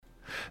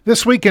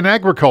This week in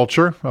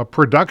agriculture, a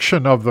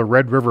production of the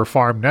Red River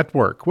Farm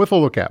Network with a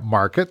look at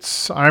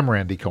markets. I'm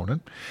Randy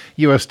Koenen.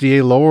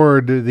 USDA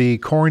lowered the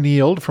corn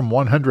yield from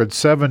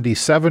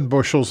 177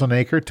 bushels an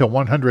acre to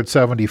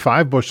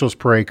 175 bushels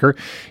per acre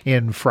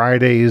in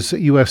Friday's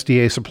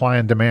USDA supply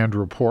and demand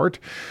report.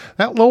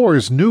 That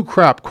lowers new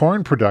crop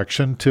corn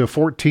production to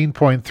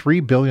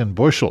 14.3 billion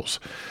bushels.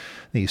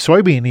 The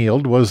soybean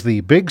yield was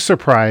the big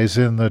surprise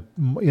in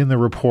the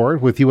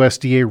report, with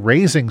USDA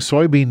raising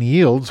soybean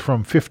yields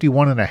from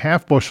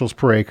 51.5 bushels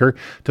per acre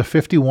to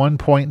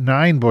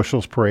 51.9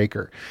 bushels per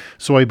acre.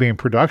 Soybean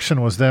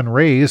production was then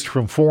raised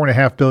from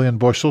 4.5 billion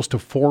bushels to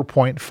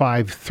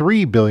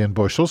 4.53 billion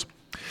bushels.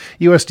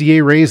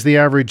 USDA raised the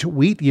average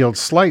wheat yield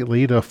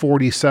slightly to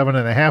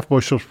 47.5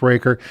 bushels per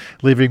acre,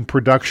 leaving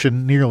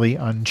production nearly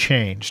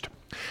unchanged.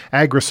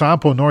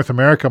 Agrisampo North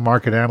America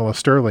market analyst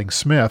Sterling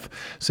Smith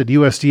said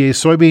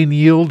USDA's soybean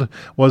yield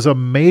was a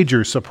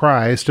major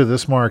surprise to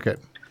this market.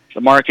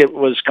 The market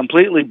was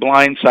completely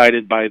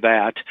blindsided by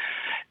that,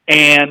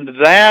 and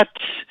that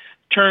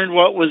turned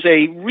what was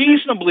a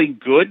reasonably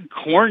good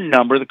corn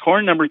number. The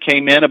corn number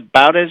came in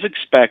about as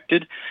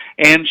expected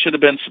and should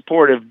have been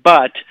supportive,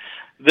 but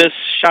this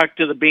shock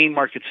to the bean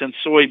market sent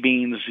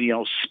soybeans,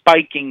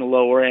 spiking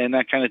lower, and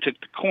that kind of took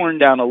the corn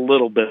down a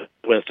little bit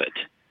with it.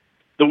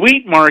 The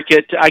wheat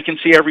market, I can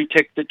see every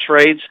tick that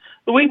trades.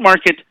 The wheat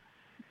market,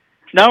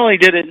 not only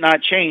did it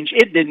not change,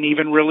 it didn't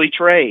even really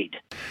trade.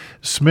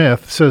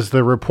 Smith says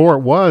the report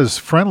was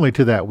friendly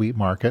to that wheat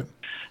market.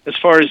 As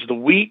far as the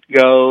wheat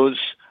goes,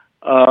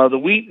 the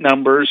wheat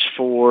numbers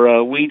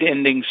for wheat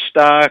ending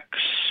stocks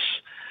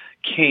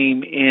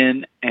came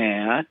in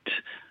at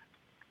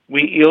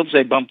wheat yields.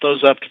 They bumped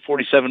those up to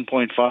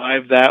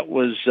 47.5. That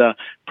was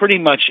pretty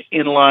much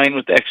in line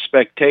with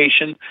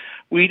expectation.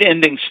 Wheat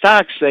ending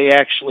stocks, they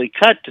actually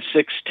cut to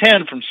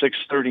 610 from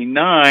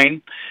 639,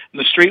 and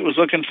the street was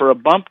looking for a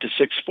bump to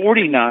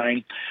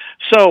 649.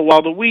 So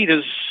while the wheat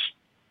is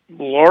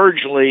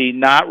largely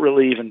not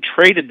really even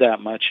traded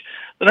that much,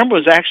 the number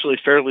was actually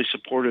fairly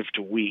supportive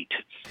to wheat.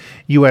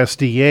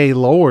 USDA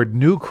lowered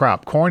new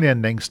crop corn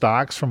ending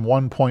stocks from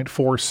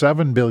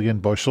 1.47 billion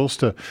bushels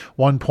to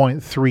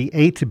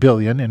 1.38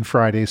 billion in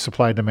Friday's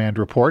supply-demand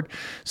report.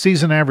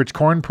 Season average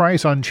corn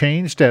price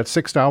unchanged at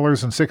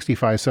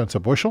 $6.65 a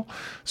bushel.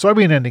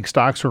 Soybean ending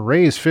stocks were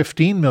raised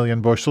 15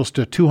 million bushels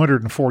to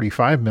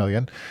 245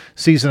 million.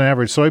 Season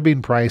average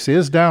soybean price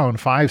is down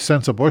 5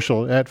 cents a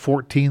bushel at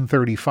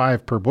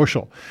 $14.35 per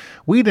bushel.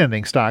 Wheat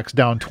ending stocks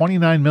down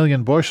 29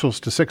 million bushels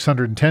to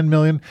 610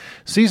 million.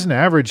 Season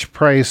average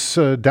price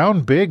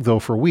down big, though,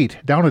 for wheat,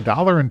 down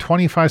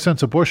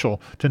 $1.25 a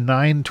bushel to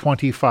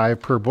 $9.25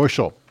 per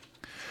bushel.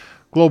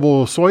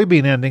 Global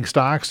soybean ending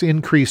stocks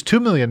increased 2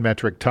 million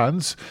metric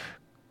tons.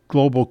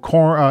 Global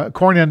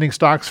corn ending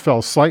stocks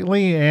fell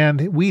slightly,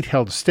 and wheat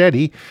held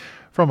steady.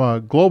 From a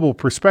global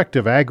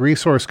perspective, Ag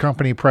Resource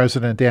Company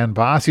President Dan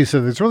Bossie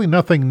said there's really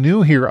nothing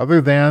new here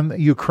other than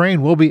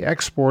Ukraine will be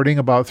exporting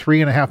about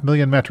 3.5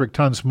 million metric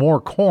tons more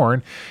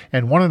corn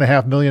and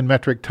 1.5 million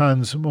metric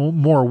tons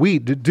more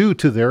wheat due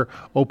to their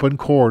open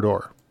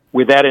corridor.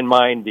 With that in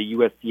mind, the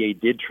USDA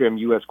did trim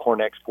U.S.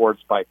 corn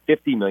exports by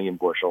 50 million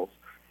bushels,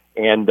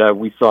 and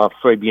we saw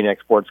soybean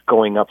exports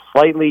going up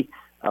slightly.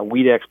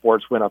 Wheat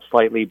exports went up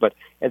slightly, but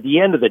at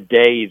the end of the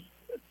day,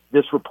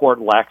 this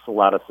report lacks a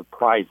lot of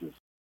surprises.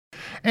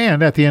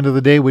 And at the end of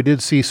the day, we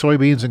did see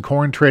soybeans and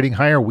corn trading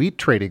higher, wheat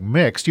trading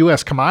mixed.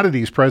 U.S.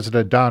 Commodities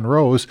President Don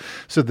Rose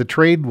said the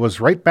trade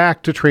was right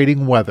back to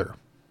trading weather.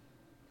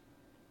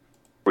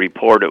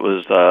 Report, it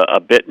was a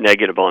bit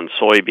negative on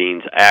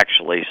soybeans,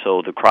 actually,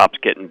 so the crop's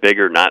getting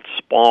bigger, not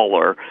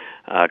smaller.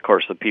 Of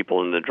course, the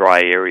people in the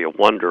dry area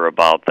wonder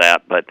about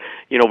that, but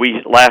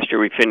last year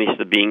we finished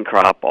the bean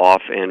crop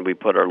off and we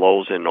put our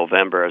lows in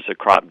November as the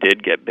crop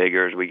did get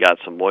bigger as we got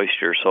some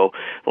moisture. So,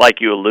 like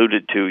you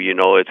alluded to,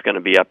 it's going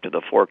to be up to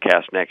the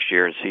forecast next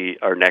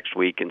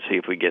week and see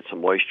if we get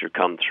some moisture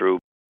come through.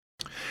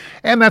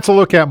 And that's a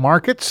look at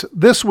markets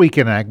this week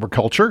in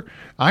agriculture.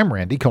 I'm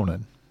Randy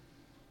Koenen.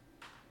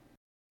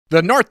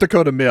 The North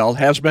Dakota Mill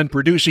has been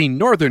producing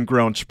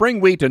northern-grown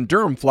spring wheat and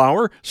durum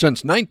flour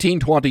since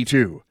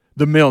 1922.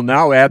 The mill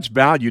now adds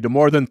value to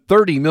more than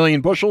 30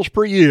 million bushels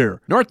per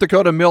year. North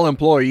Dakota Mill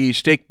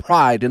employees take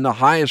pride in the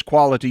highest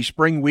quality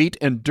spring wheat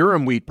and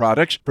durum wheat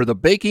products for the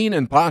baking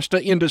and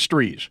pasta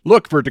industries.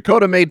 Look for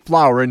Dakota-made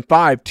flour in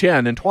 5,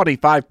 10, and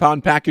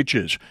 25-pound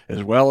packages,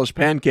 as well as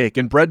pancake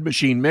and bread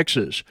machine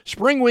mixes.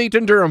 Spring wheat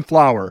and durum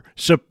flour,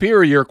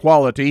 superior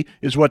quality,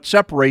 is what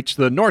separates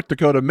the North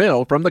Dakota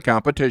Mill from the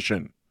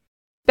competition.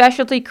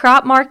 Specialty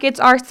crop markets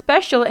are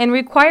special and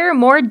require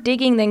more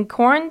digging than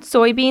corn,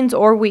 soybeans,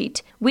 or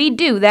wheat. We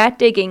do that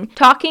digging,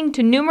 talking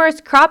to numerous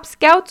crop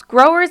scouts,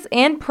 growers,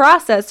 and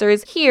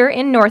processors here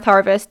in North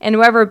Harvest, and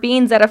wherever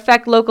beans that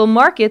affect local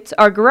markets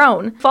are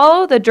grown.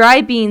 Follow the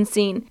dry bean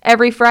scene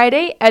every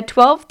Friday at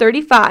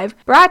 12:35.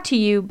 Brought to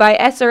you by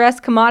SRS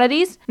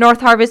Commodities,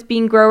 North Harvest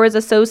Bean Growers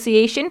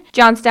Association,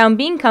 Johnstown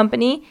Bean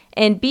Company,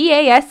 and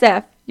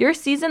BASF, your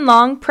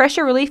season-long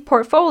pressure relief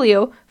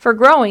portfolio for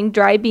growing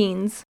dry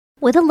beans.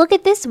 With a look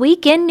at this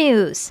week in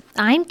news,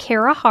 I'm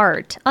Kara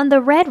Hart on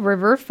the Red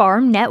River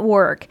Farm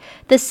Network.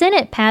 The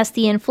Senate passed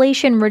the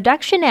Inflation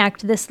Reduction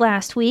Act this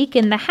last week,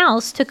 and the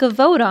House took a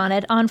vote on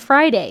it on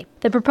Friday.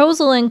 The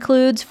proposal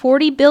includes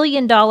 $40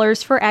 billion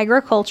for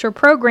agriculture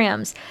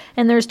programs,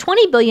 and there's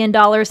 $20 billion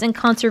in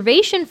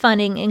conservation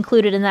funding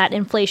included in that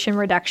Inflation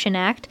Reduction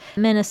Act.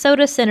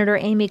 Minnesota Senator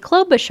Amy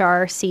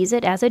Klobuchar sees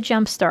it as a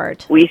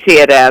jumpstart. We see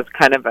it as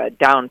kind of a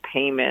down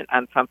payment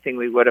on something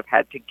we would have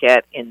had to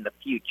get in the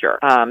future.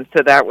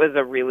 So that was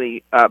a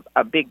really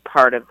a big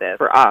part of this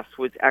for us,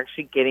 was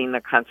actually getting the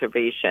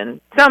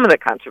conservation, some of the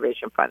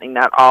conservation funding,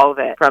 not all of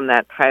it, from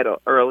that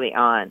title early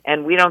on.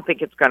 And we don't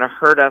think it's going to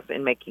hurt us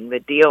in making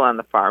the deal on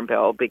the Farm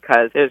Bill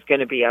because there's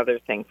going to be other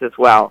things as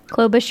well.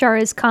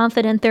 Klobuchar is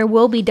confident there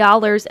will be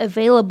dollars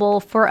available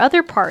for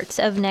other parts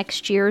of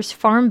next year's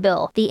Farm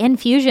Bill. The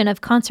infusion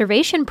of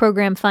conservation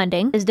program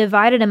funding is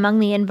divided among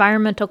the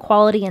Environmental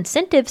Quality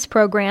Incentives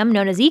Program,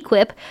 known as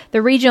EQIP,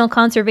 the Regional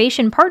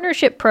Conservation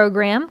Partnership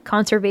Program,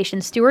 Conservation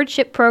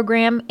Stewardship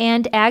Program,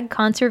 and Ag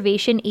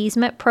Conservation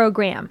Easement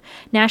Program.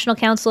 National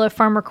Council of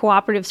Farmer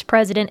Cooperatives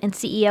President and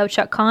CEO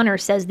Chuck Connor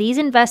says these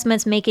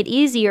investments make it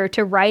easier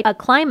to write a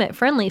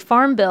climate-friendly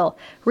farm bill.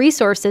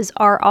 Resources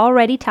are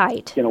already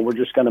tight. We're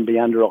just going to be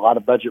under a lot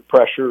of budget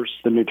pressures.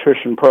 The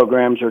nutrition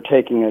programs are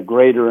taking a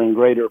greater and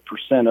greater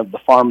percent of the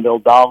Farm Bill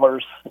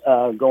dollars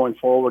going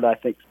forward. I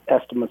think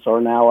estimates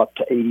are now up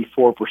to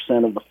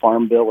 84% of the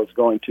Farm Bill is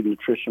going to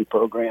nutrition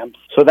programs.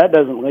 So that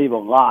doesn't leave a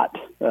lot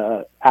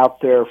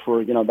out there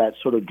for, that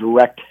sort of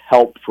direct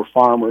help for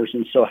farmers.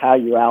 And so how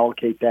you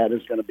allocate that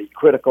is going to be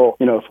critical.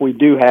 If we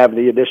do have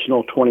the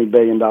additional $20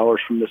 billion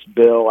from this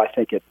bill, I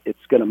think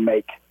it's going to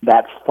make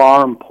that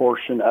farm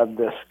portion of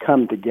this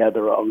come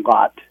together a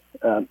lot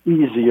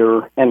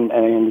easier and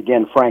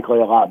again, frankly,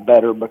 a lot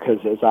better because,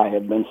 as I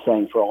have been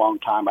saying for a long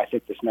time, I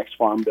think this next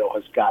Farm Bill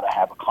has got to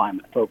have a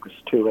climate focus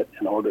to it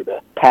in order to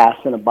pass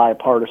in a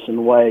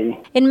bipartisan way.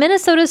 In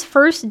Minnesota's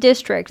 1st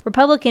District,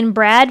 Republican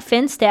Brad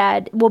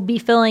Finstad will be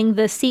filling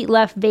the seat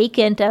left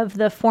vacant of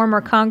the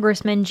former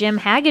Congressman Jim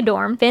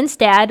Hagedorn.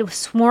 Finstad was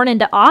sworn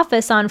into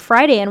office on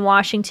Friday in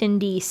Washington,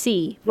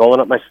 D.C.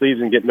 Rolling up my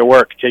sleeves and getting to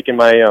work, taking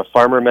my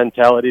farmer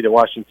mentality to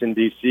Washington,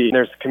 D.C.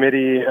 There's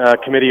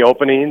committee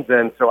openings,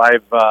 and so I've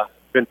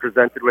been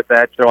presented with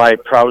that, so I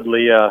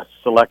proudly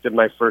selected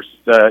my first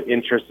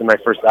interest and my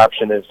first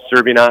option is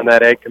serving on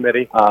that Ag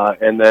Committee,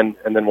 and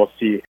then we'll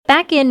see.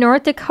 Back in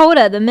North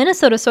Dakota, the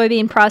Minnesota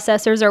soybean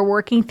processors are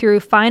working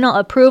through final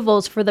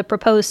approvals for the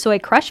proposed soy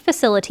crush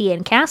facility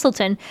in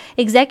Castleton.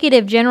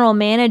 Executive General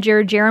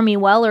Manager Jeremy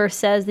Weller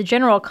says the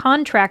general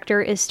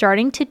contractor is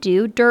starting to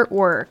do dirt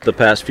work. The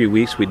past few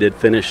weeks, we did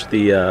finish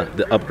the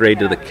upgrade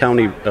to the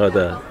county,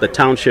 the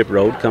township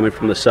road coming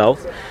from the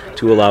south,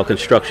 to allow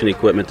construction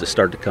equipment to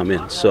start to come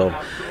in. So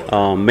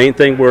main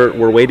thing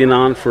we're waiting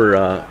on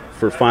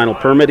for final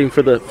permitting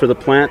for the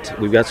plant.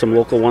 We've got some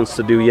local ones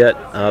to do yet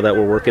that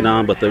we're working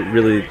on, but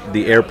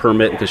the air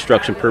permit and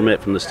construction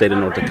permit from the state of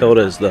North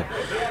Dakota is the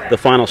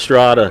final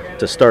straw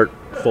to start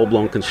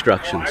full-blown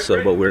construction,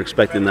 but we're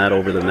expecting that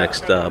over the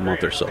next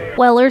month or so.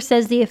 Weller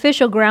says the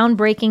official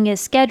groundbreaking is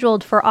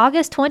scheduled for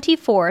August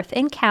 24th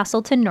in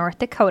Castleton, North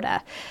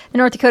Dakota. The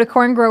North Dakota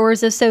Corn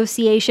Growers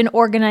Association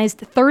organized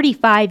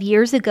 35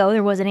 years ago.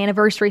 There was an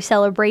anniversary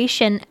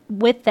celebration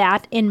with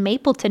that in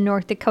Mapleton,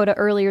 North Dakota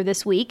earlier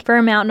this week.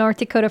 Fairmount, North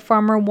Dakota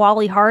farmer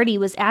Wally Hardy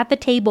was at the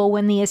table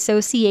when the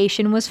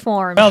association was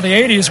formed. Well, the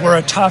 80s were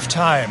a tough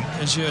time,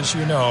 as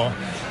you know.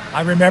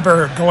 I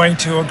remember going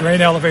to a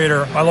grain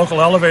elevator, my local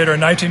elevator,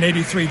 in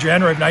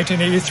January of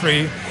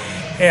 1983,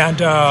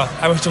 and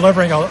I was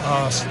delivering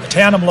a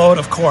tandem load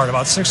of corn,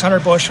 about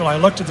 600 bushel. I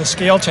looked at the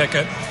scale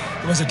ticket.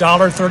 It was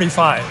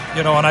 $1.35,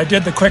 and I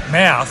did the quick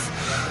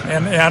math,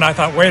 and I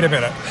thought, wait a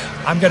minute,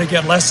 I'm going to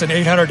get less than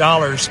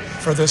 $800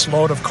 for this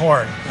load of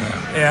corn,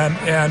 and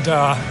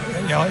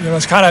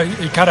it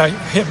kind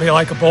of hit me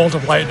like a bolt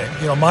of lightning.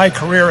 My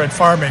career in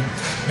farming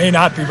may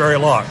not be very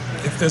long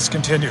if this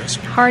continues.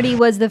 Hardy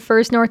was the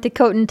first North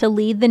Dakotan to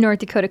lead the North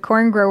Dakota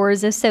Corn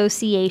Growers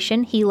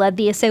Association. He led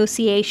the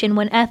association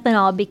when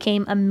ethanol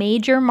became a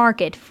major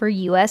market for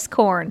U.S.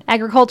 corn.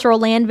 Agricultural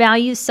land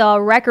values saw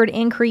a record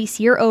increase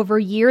year over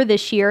year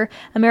this year.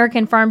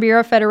 American Farm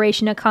Bureau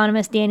Federation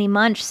economist Danny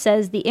Munch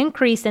says the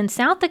increase in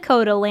South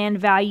Dakota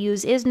land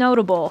values is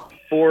notable.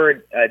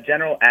 For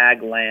general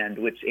ag land,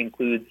 which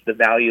includes the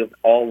value of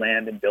all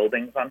land and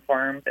buildings on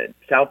farms,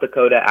 South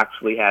Dakota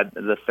actually had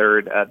the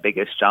third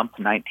biggest jump,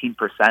 19%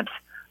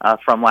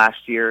 from last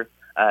year.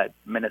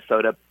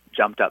 Minnesota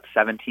jumped up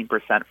 17%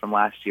 from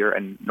last year,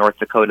 and North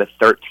Dakota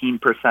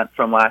 13%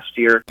 from last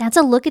year. That's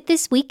a look at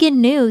this week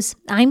in news.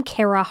 I'm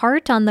Kara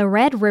Hart on the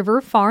Red River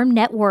Farm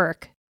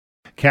Network.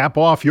 Cap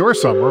off your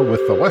summer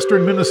with the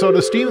Western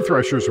Minnesota Steam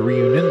Threshers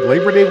Reunion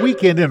Labor Day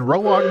weekend in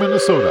Roanoke,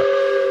 Minnesota.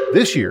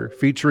 This year,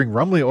 featuring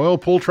Rumley oil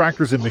pull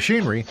tractors and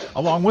machinery,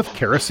 along with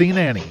Kerosene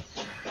Annie.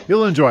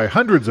 You'll enjoy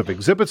hundreds of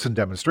exhibits and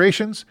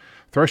demonstrations,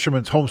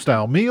 Thresherman's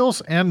homestyle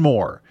meals, and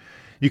more.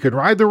 You can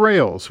ride the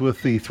rails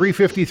with the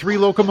 353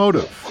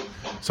 locomotive.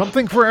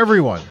 Something for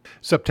everyone.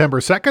 September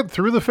 2nd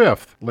through the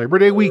 5th, Labor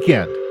Day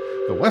weekend.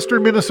 The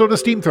Western Minnesota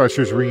Steam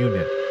Threshers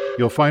Reunion.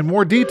 You'll find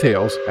more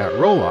details at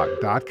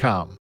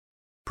rolog.com.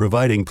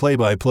 Providing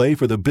play-by-play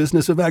for the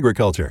business of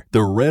agriculture,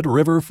 the Red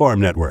River Farm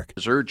Network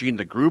is urging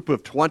the Group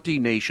of 20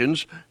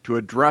 nations to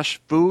address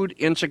food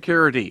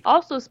insecurity.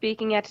 Also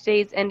speaking at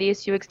today's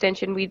NDSU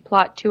Extension Weed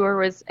Plot Tour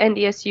was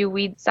NDSU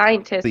weed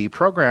scientist. The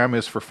program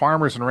is for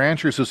farmers and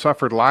ranchers who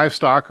suffered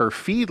livestock or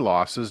feed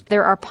losses.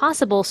 There are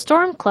possible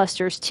storm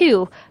clusters,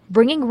 too,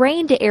 bringing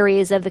rain to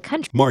areas of the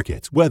country.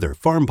 Markets, weather,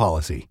 farm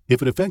policy.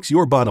 If it affects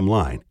your bottom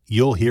line,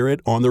 you'll hear it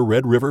on the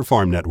Red River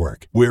Farm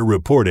Network. We're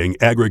reporting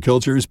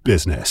agriculture's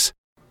business.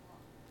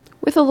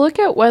 With a look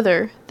at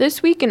weather,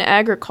 this week in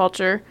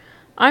agriculture,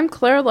 I'm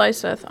Claire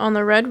Lyseth on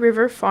the Red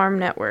River Farm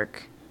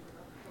Network.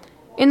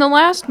 In the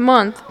last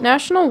month,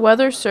 National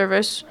Weather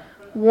Service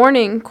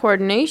Warning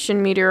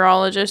Coordination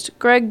meteorologist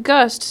Greg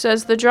Gust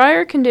says the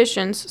drier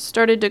conditions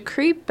started to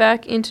creep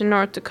back into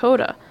North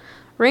Dakota.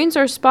 Rains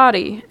are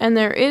spotty, and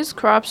there is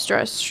crop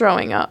stress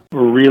showing up.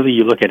 Really,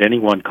 you look at any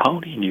one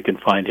county, and you can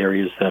find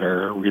areas that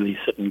are really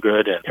sitting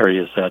good and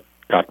areas that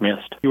got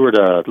missed. If you were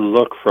to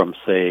look from,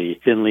 say,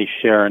 Finley,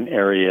 Sharon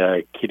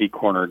area, Kitty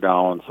Corner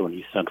down, so in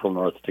east central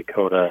North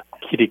Dakota,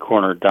 Kitty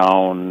Corner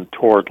down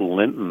toward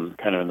Linton,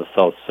 kind of in the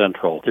south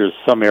central, there's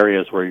some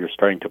areas where you're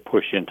starting to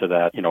push into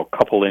that,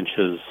 couple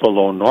inches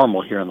below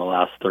normal here in the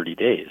last 30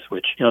 days,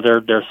 which,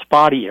 they're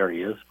spotty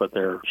areas, but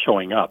they're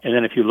showing up. And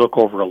then if you look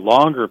over a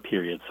longer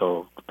period,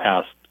 so the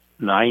past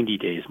 90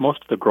 days,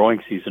 most of the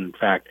growing season, in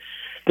fact,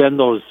 then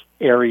those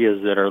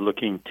areas that are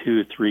looking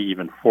 2, 3,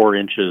 even 4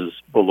 inches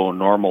below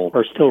normal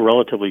are still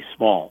relatively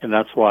small. And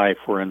that's why,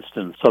 for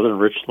instance, southern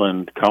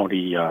Richland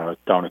County,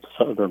 down at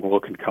southern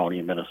Wilkin County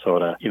in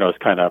Minnesota, is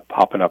kind of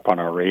popping up on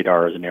our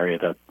radar as an area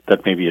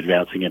that may be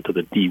advancing into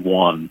the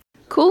D1.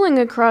 Cooling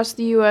across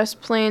the U.S.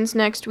 plains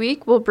next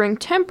week will bring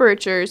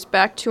temperatures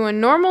back to a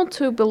normal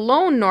to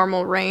below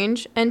normal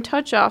range and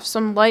touch off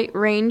some light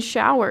rain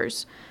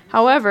showers.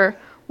 However,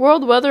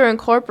 World Weather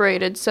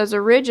Incorporated says a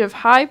ridge of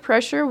high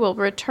pressure will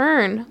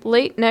return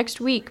late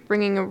next week,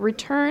 bringing a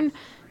return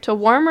to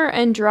warmer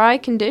and dry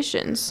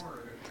conditions.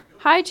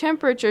 High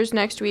temperatures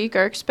next week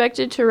are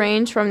expected to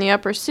range from the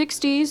upper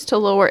 60s to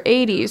lower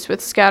 80s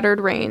with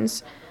scattered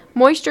rains.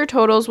 Moisture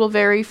totals will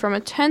vary from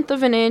 1/10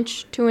 of an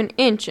inch to an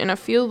inch in a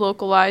few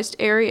localized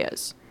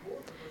areas.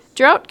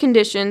 Drought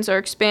conditions are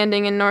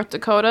expanding in North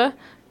Dakota,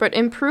 but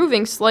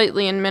improving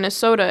slightly in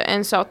Minnesota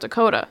and South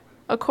Dakota.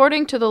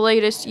 According to the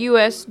latest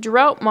U.S.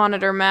 Drought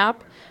Monitor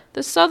map,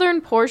 the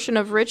southern portion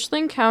of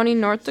Richland County,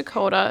 North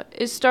Dakota,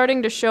 is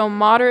starting to show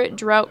moderate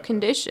drought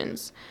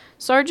conditions.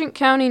 Sargent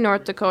County,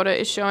 North Dakota,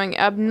 is showing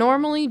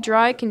abnormally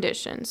dry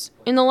conditions.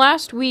 In the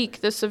last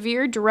week, the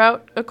severe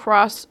drought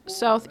across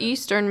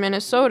southeastern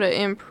Minnesota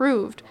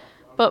improved,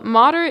 but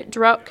moderate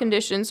drought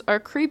conditions are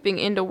creeping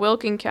into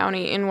Wilkin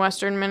County in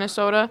western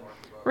Minnesota.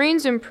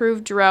 Rains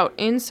improved drought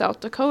in South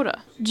Dakota.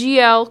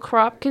 GL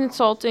Crop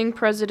Consulting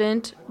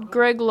President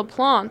Greg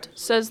LaPlante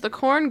says the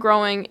corn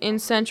growing in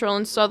central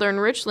and southern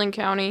Richland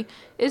County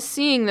is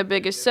seeing the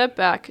biggest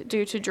setback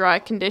due to dry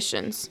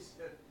conditions.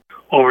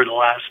 Over the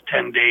last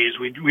 10 days,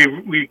 we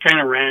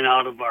kind of ran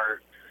out of our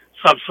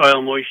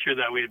subsoil moisture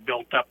that we had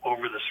built up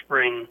over the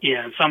spring,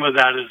 and some of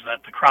that is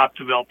that the crop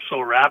developed so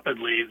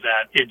rapidly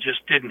that it just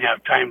didn't have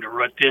time to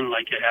root in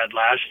like it had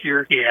last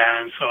year,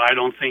 and so I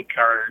don't think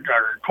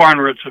our corn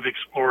roots have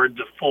explored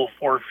the full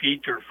 4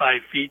 feet or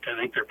 5 feet. I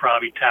think they're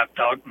probably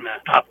tapped out in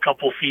the top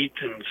couple feet,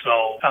 and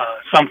so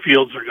some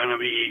fields are going to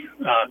be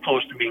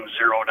close to being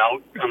zeroed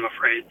out, I'm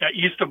afraid.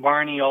 East of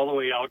Barney all the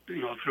way out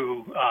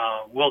through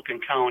Wilkin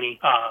County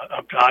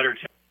up to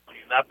Otterton,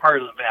 that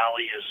part of the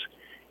valley is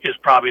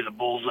probably the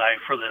bullseye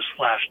for this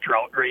flash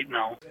drought right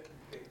now.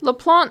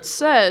 LaPlante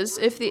says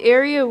if the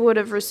area would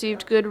have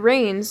received good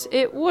rains,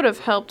 it would have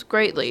helped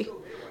greatly.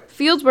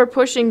 Fields were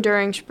pushing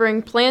during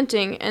spring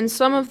planting, and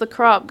some of the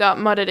crop got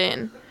mudded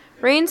in.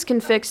 Rains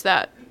can fix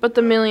that, but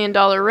the $1 million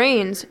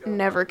rains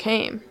never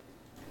came.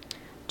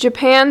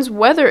 Japan's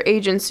weather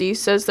agency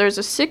says there's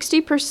a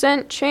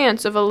 60%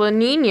 chance of a La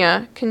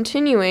Niña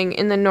continuing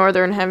in the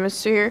northern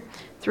hemisphere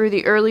through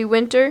the early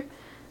winter.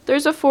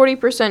 There's a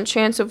 40%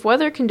 chance of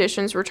weather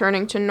conditions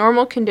returning to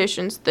normal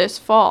conditions this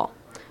fall.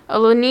 A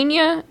La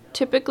Niña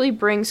typically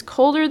brings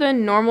colder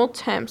than normal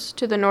temps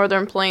to the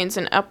northern plains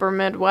and upper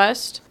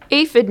Midwest.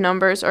 Aphid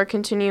numbers are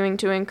continuing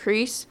to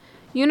increase.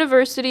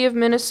 University of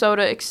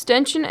Minnesota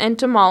extension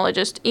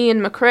entomologist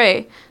Ian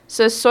McCrae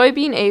says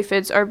soybean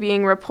aphids are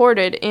being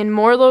reported in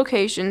more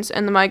locations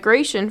and the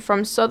migration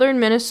from southern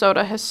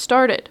Minnesota has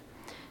started.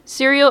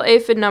 Cereal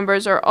aphid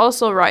numbers are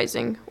also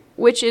rising,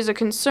 which is a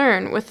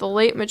concern with the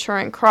late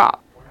maturing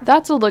crop.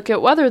 That's a look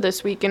at weather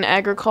this week in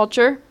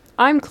agriculture.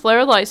 I'm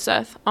Claire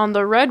Lyseth on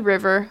the Red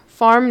River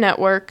Farm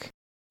Network.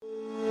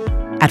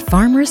 At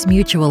Farmers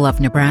Mutual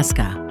of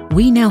Nebraska,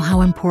 we know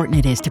how important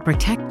it is to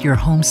protect your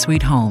home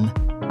sweet home.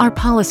 Our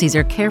policies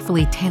are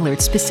carefully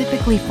tailored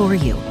specifically for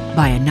you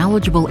by a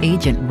knowledgeable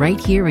agent right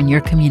here in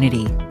your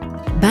community.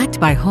 Backed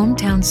by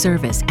hometown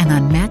service and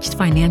unmatched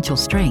financial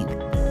strength,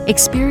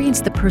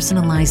 Experience the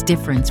personalized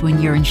difference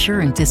when your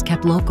insurance is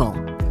kept local.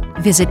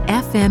 Visit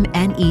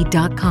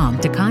fmne.com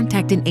to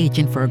contact an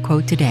agent for a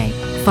quote today.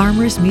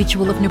 Farmers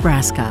Mutual of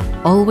Nebraska,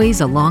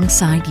 always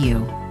alongside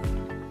you.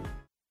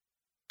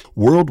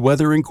 World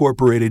Weather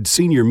Incorporated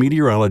senior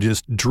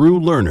meteorologist Drew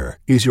Lerner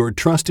is your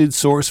trusted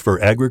source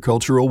for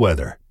agricultural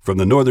weather. From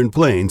the Northern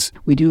Plains,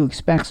 we do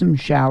expect some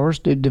showers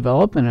to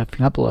develop and a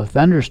couple of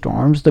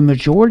thunderstorms. The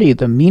majority of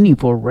the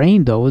meaningful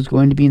rain, though, is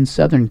going to be in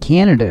southern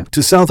Canada.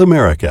 To South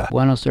America,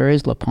 Buenos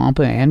Aires, La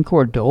Pampa, and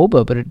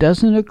Cordoba, but it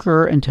doesn't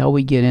occur until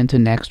we get into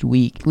next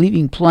week,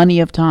 leaving plenty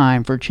of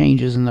time for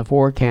changes in the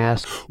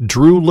forecast.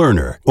 Drew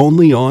Lerner,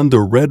 only on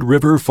the Red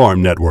River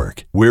Farm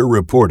Network. We're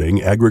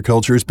reporting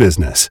agriculture's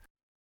business.